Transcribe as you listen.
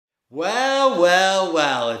Well, well,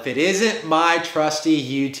 well, if it isn't my trusty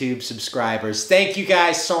YouTube subscribers, thank you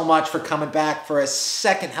guys so much for coming back for a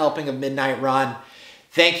second helping of Midnight Run.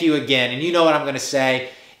 Thank you again. And you know what I'm going to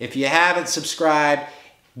say. If you haven't subscribed,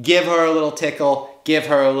 give her a little tickle, give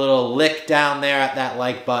her a little lick down there at that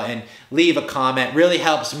like button, leave a comment. Really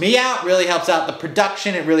helps me out, really helps out the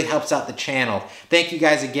production, it really helps out the channel. Thank you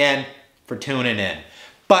guys again for tuning in.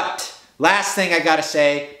 But last thing I gotta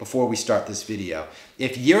say before we start this video,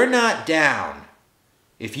 if you're not down,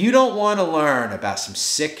 if you don't want to learn about some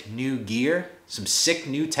sick new gear, some sick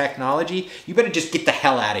new technology, you better just get the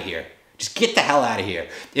hell out of here. Just get the hell out of here.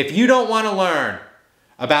 If you don't want to learn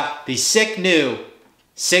about the sick new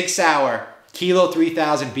Sig Sauer Kilo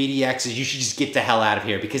 3000 BDXs, you should just get the hell out of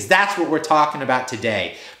here, because that's what we're talking about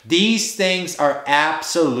today. These things are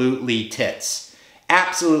absolutely tits.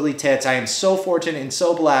 Absolutely tits. I am so fortunate and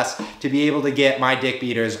so blessed to be able to get my dick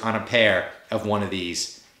beaters on a pair of one of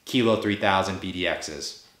these Kilo 3000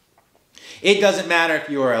 BDXs. It doesn't matter if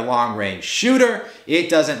you are a long-range shooter. It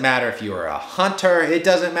doesn't matter if you are a hunter. It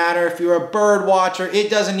doesn't matter if you're a bird watcher. It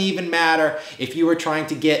doesn't even matter if you are trying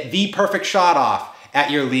to get the perfect shot off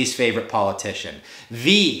at your least favorite politician.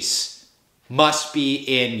 These must be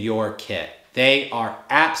in your kit. They are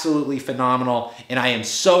absolutely phenomenal, and I am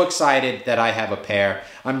so excited that I have a pair.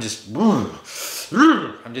 I'm just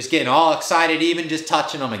getting all excited even just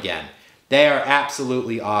touching them again. They are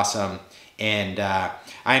absolutely awesome, and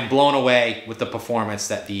I'm blown away with the performance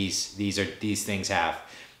that these things have.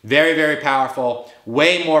 Very, very powerful,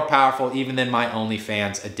 way more powerful even than my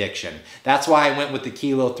OnlyFans addiction. That's why I went with the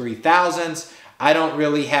Kilo 3000s. I don't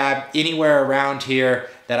really have anywhere around here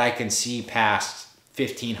that I can see past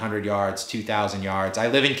 1,500 yards, 2,000 yards. I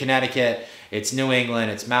live in Connecticut. It's New England.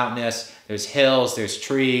 It's mountainous. There's hills. There's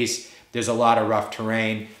trees. There's a lot of rough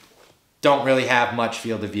terrain. Don't really have much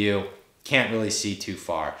field of view. Can't really see too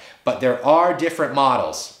far. But there are different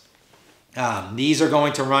models. These are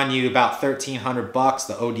going to run you about 1,300 bucks,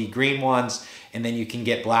 the OD green ones, and then you can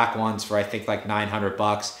get black ones for I think like 900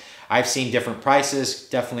 bucks. I've seen different prices.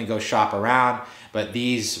 Definitely go shop around, but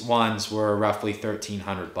these ones were roughly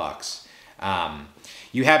 1,300 bucks.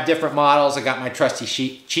 You have different models. I got my trusty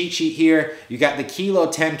cheat sheet here. You got the Kilo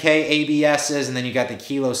 10K ABSs, and then you got the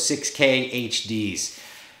Kilo 6K HDs.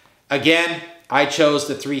 Again, I chose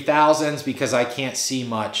the 3000s because I can't see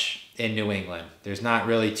much in New England. There's not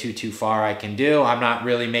really too far I can do. I'm not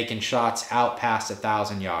really making shots out past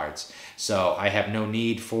 1,000 yards. So I have no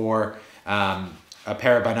need for a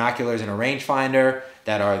pair of binoculars and a rangefinder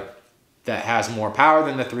that has more power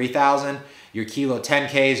than the 3000. Your Kilo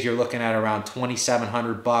 10Ks, you're looking at around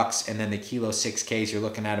 2,700 bucks, and then the Kilo 6Ks, you're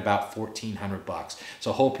looking at about 1,400 bucks.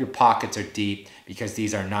 So hope your pockets are deep, because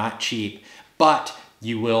these are not cheap, but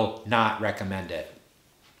you will not recommend it.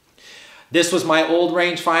 This was my old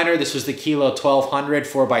rangefinder. This was the Kilo 1200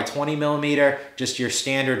 4x20 millimeter, just your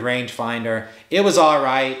standard rangefinder. It was all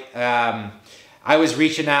right. I was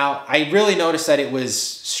reaching out. I really noticed that it was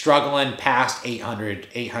struggling past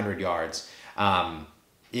 800 yards.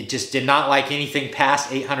 It just did not like anything past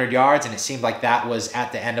 800 yards, and it seemed like that was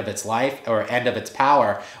at the end of its life, or end of its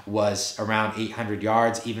power was around 800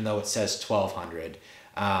 yards, even though it says 1200.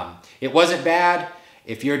 It wasn't bad.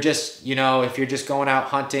 If you're just, if you're just going out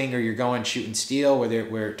hunting, or you're going shooting steel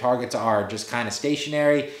where targets are just kind of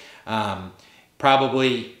stationary,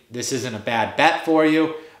 probably this isn't a bad bet for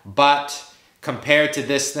you, but compared to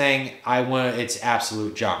this thing, it's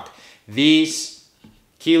absolute junk. These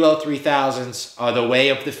Kilo 3000s are the way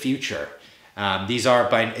of the future.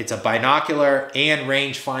 It's a binocular and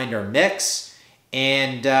rangefinder mix,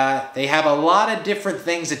 and they have a lot of different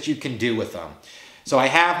things that you can do with them. So I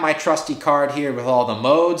have my trusty card here with all the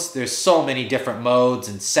modes. There's so many different modes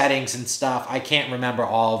and settings and stuff. I can't remember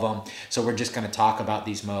all of them, so we're just going to talk about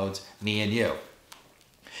these modes, me and you.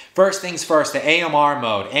 First things first, the AMR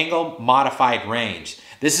mode, Angle Modified Range.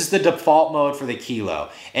 This is the default mode for the Kilo.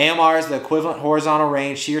 AMR is the equivalent horizontal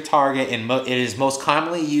range to your target, and it is most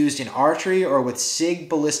commonly used in archery or with SIG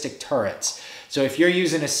ballistic turrets. So if you're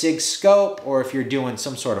using a SIG scope, or if you're doing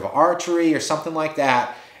some sort of archery or something like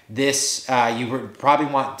that, this you would probably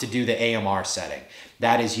want to do the AMR setting.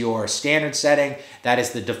 That is your standard setting. That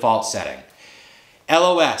is the default setting.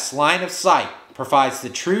 LOS, line of sight, provides the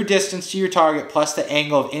true distance to your target plus the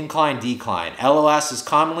angle of incline-decline. LOS is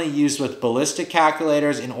commonly used with ballistic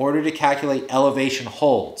calculators in order to calculate elevation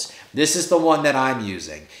holds. This is the one that I'm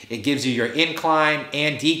using. It gives you your incline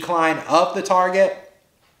and decline of the target,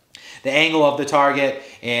 the angle of the target,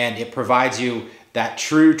 and it provides you that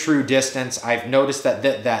true distance. I've noticed that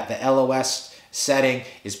the LOS setting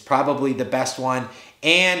is probably the best one,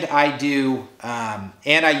 And I do,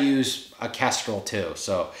 and I use a Kestrel too.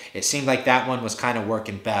 So it seemed like that one was kind of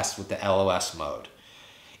working best with the LOS mode.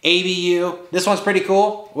 ABU, this one's pretty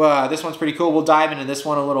cool. This one's pretty cool. We'll dive into this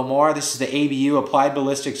one a little more. This is the ABU, Applied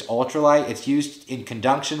Ballistics Ultralight. It's used in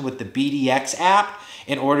conjunction with the BDX app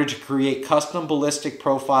in order to create custom ballistic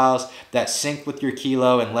profiles that sync with your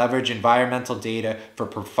kilo and leverage environmental data for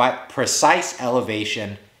precise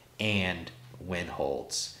elevation and wind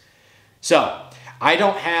holds. So I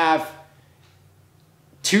don't have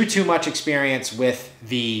too much experience with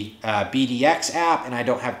the BDX app, and I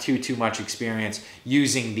don't have too much experience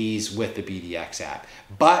using these with the BDX app.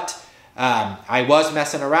 But I was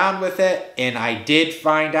messing around with it, and I did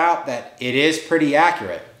find out that it is pretty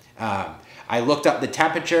accurate. I looked up the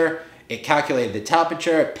temperature, it calculated the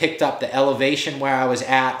temperature, it picked up the elevation where I was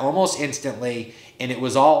at almost instantly, and it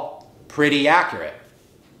was all pretty accurate.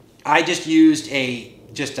 I just used a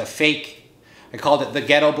fake, I called it the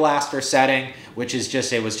Ghetto Blaster setting, which is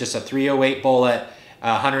it was just a 308 bullet,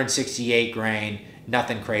 168 grain,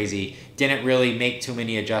 nothing crazy. Didn't really make too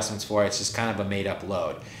many adjustments for it. It's just kind of a made up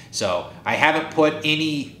load. So I haven't put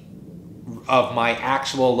any of my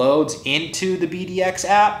actual loads into the BDX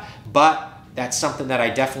app, but that's something that I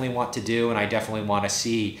definitely want to do, and I definitely want to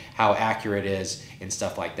see how accurate it is and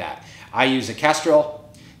stuff like that. I use a Kestrel.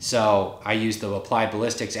 So I use the Applied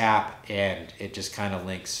Ballistics app, and it just kind of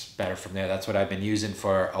links better from there. That's what I've been using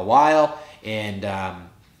for a while, and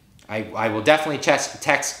I will definitely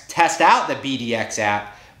test out the BDX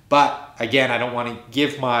app, but again, I don't want to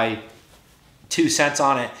give my 2 cents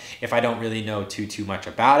on it if I don't really know too much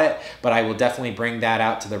about it, but I will definitely bring that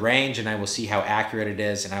out to the range, and I will see how accurate it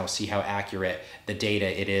is, and I will see how accurate the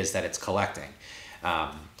data it is that it's collecting.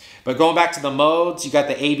 But going back to the modes, you got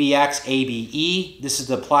the ABX, ABE. This is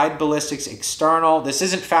the Applied Ballistics External. This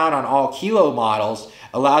isn't found on all Kilo models.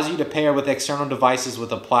 Allows you to pair with external devices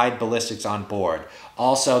with Applied Ballistics on board.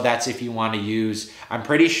 Also, that's if you want to use, I'm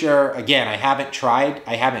pretty sure, again, I haven't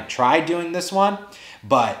tried doing this one,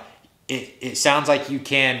 but it sounds like you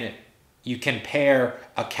can pair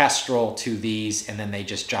a Kestrel to these, and then they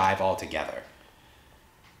just jive all together.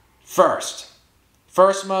 First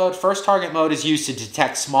target mode is used to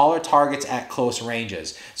detect smaller targets at close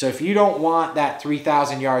ranges. So if you don't want that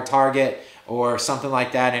 3,000 yard target or something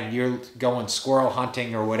like that, and you're going squirrel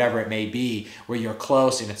hunting or whatever it may be, where you're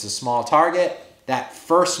close and it's a small target, that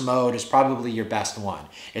first mode is probably your best one.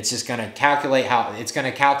 It's just going to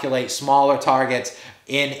calculate smaller targets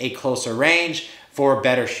in a closer range for a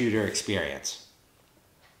better shooter experience.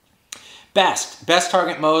 Best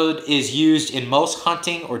target mode is used in most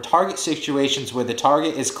hunting or target situations where the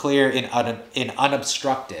target is clear and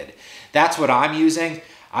unobstructed. That's what I'm using.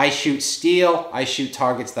 I shoot steel. I shoot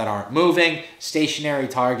targets that aren't moving, stationary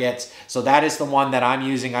targets. So that is the one that I'm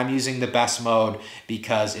using. I'm using the best mode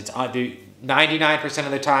because it's 99%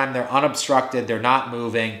 of the time they're unobstructed, they're not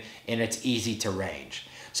moving, and it's easy to range.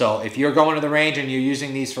 So if you're going to the range and you're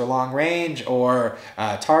using these for long range or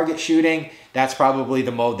target shooting, that's probably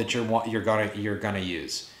the mode that you're gonna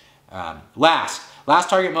use. Last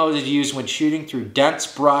target mode is used when shooting through dense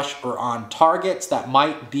brush or on targets that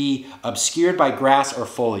might be obscured by grass or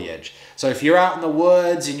foliage. So if you're out in the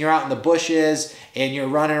woods and you're out in the bushes and you're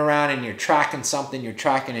running around and you're tracking something, you're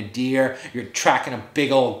tracking a deer, you're tracking a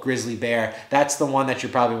big old grizzly bear, that's the one that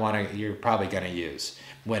you're probably gonna use.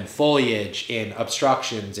 When foliage and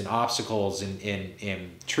obstructions and obstacles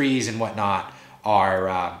and trees and whatnot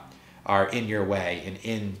are in your way and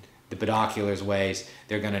in the binoculars ways,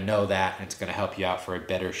 they're going to know that, and it's going to help you out for a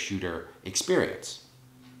better shooter experience.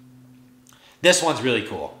 This one's really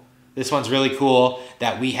cool. This one's really cool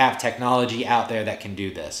that we have technology out there that can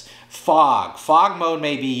do this. Fog. Fog mode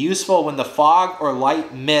may be useful when the fog or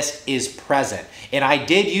light mist is present. And I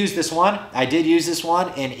did use this one.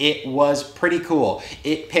 And it was pretty cool.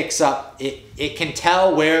 It picks up, it can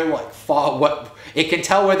tell where it can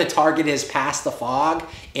tell where the target is past the fog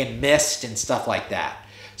and mist and stuff like that.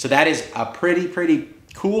 So that is a pretty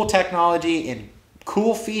cool technology and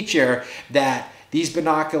cool feature that these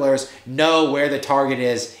binoculars know where the target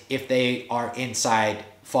is if they are inside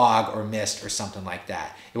fog or mist or something like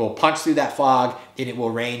that. It will punch through that fog and it will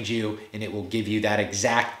range you, and it will give you that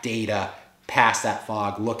exact data past that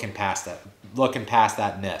fog, looking past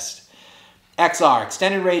that mist. XR,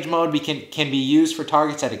 extended range mode, can be used for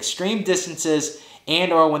targets at extreme distances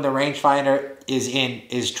and or when the rangefinder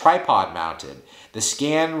is tripod mounted. The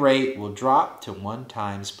scan rate will drop to 1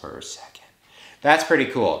 times per second. That's pretty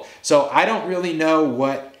cool. So I don't really know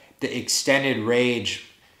what the extended range,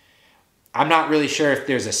 I'm not really sure if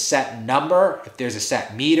there's a set number, if there's a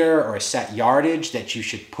set meter or a set yardage that you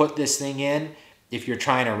should put this thing in if you're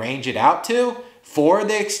trying to range it out to, for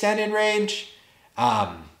the extended range.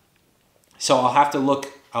 So I'll have to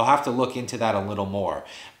look into that a little more.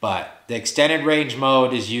 But the extended range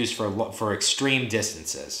mode is used for extreme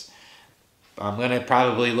distances. I'm going to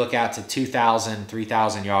probably look out to 2,000,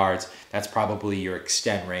 3,000 yards. That's probably your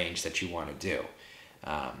extend range that you want to do.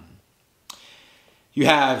 You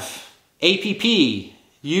have APP,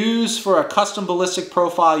 use for a custom ballistic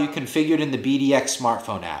profile you configured in the BDX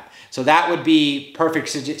smartphone app. So that would be, perfect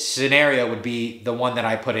scenario would be the one that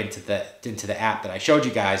I put into the app that I showed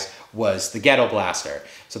you guys, was the Ghetto Blaster.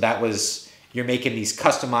 So that was, you're making these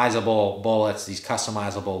customizable bullets, these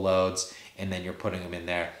customizable loads, and then you're putting them in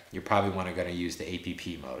there. You probably want to go to use the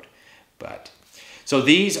APP mode. But so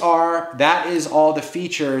that is all the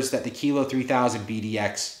features that the Kilo 3000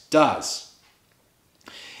 BDX does.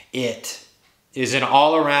 It is an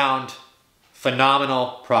all-around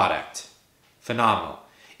phenomenal product. Phenomenal.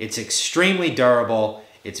 It's extremely durable.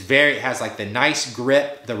 It has like the nice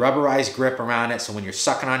grip, the rubberized grip around it. So when you're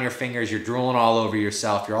sucking on your fingers, you're drooling all over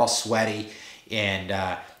yourself. You're all sweaty, and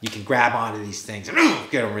you can grab onto these things and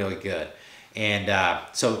get them really good. And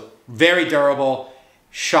so very durable,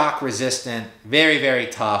 shock resistant, very, very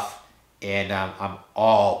tough. And I'm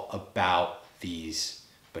all about these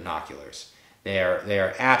binoculars. They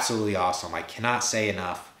are absolutely awesome. I cannot say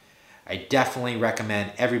enough. I definitely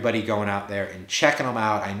recommend everybody going out there and checking them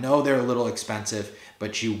out. I know they're a little expensive,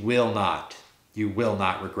 but you will not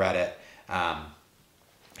regret it.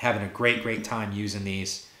 Having a great time using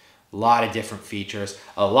these. A lot of different features,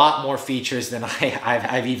 a lot more features than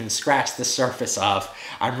I've even scratched the surface of.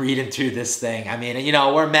 I'm reading through this thing. I mean, you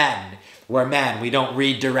know, we're men. We're men. We don't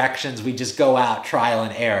read directions. We just go out, trial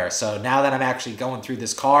and error. So now that I'm actually going through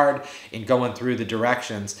this card and going through the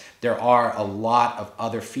directions, there are a lot of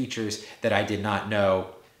other features that I did not know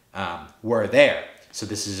were there. So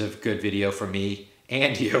this is a good video for me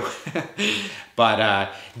and you.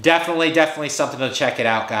 But definitely something to check it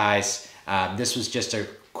out, guys. This was just a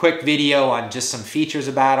quick video on just some features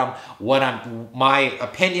about them, my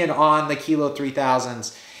opinion on the Kilo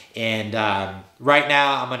 3000s. And right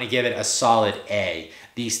now I'm going to give it a solid A.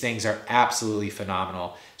 These things are absolutely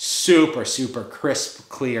phenomenal. Super crisp,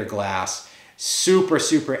 clear glass.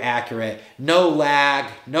 Super accurate. No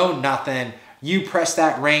lag, no nothing. You press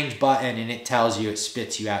that range button and it tells you, it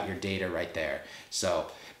spits you out your data right there. So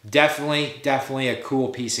definitely a cool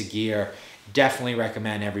piece of gear. Definitely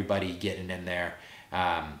recommend everybody getting in there.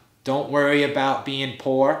 Don't worry about being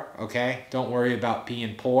poor, okay? Don't worry about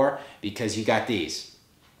being poor, because you got these.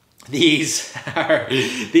 These are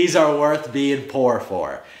worth being poor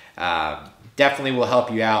for. Definitely will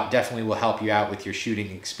help you out. Definitely will help you out with your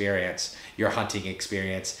shooting experience, your hunting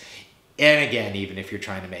experience. And again, even if you're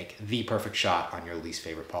trying to make the perfect shot on your least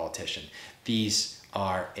favorite politician, these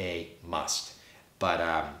are a must.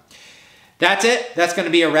 But that's it. That's going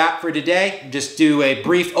to be a wrap for today. Just do a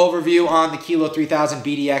brief overview on the Kilo 3000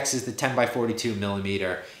 BDX is the 10x42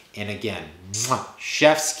 millimeter. And again,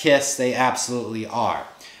 chef's kiss, they absolutely are.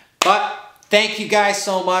 But thank you guys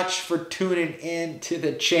so much for tuning in to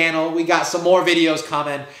the channel. We got some more videos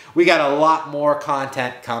coming. We got a lot more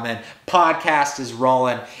content coming. Podcast is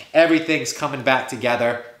rolling. Everything's coming back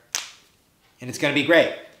together. And it's going to be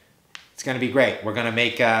great. It's going to be great. We're going to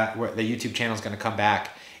make, the YouTube channel is going to come back.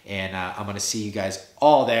 And I'm going to see you guys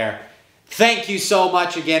all there. Thank you so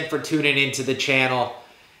much again for tuning into the channel.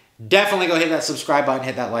 Definitely go hit that subscribe button,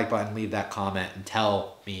 hit that like button, leave that comment, and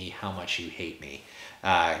tell me how much you hate me.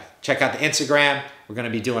 Check out the Instagram. We're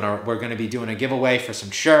going to be doing a giveaway for some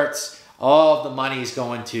shirts. All of the money is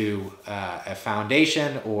going to a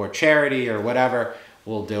foundation or charity or whatever.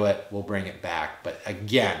 We'll do it. We'll bring it back. But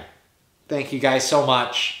again, thank you guys so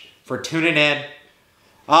much for tuning in.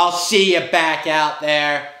 I'll see you back out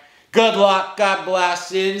there. Good luck. God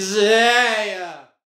bless. And see ya.